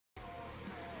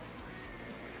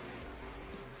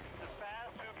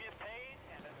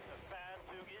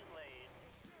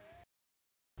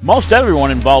Most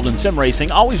everyone involved in sim racing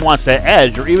always wants that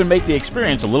edge or even make the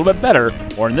experience a little bit better,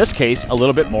 or in this case, a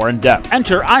little bit more in-depth.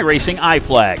 Enter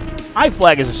Iracingiflag.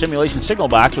 iFlag is a simulation signal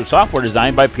box with software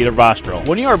designed by Peter Vostro.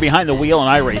 When you are behind the wheel in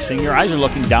iRacing, your eyes are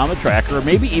looking down the track or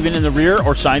maybe even in the rear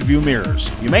or side view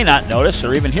mirrors. You may not notice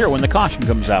or even hear when the caution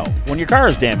comes out, when your car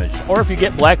is damaged, or if you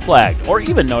get black flagged, or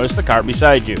even notice the car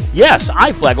beside you. Yes,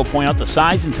 iFlag will point out the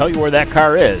signs and tell you where that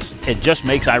car is. It just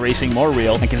makes iRacing more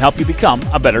real and can help you become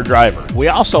a better driver. We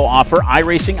also offer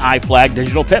Iracingiflag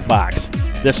Digital Pit Box.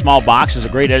 This small box is a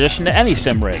great addition to any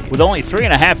sim rig. With only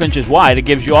 3.5 inches wide, it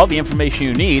gives you all the information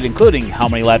you need, including how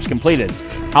many laps completed,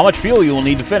 how much fuel you will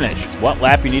need to finish, what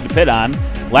lap you need to pit on,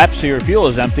 laps till your fuel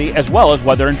is empty, as well as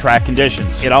weather and track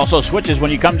conditions. It also switches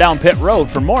when you come down pit road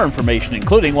for more information,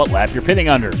 including what lap you're pitting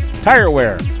under, tire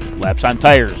wear, laps on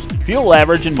tires, fuel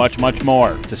average, and much, much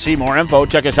more. To see more info,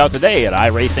 check us out today at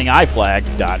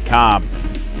iracingiflag.com.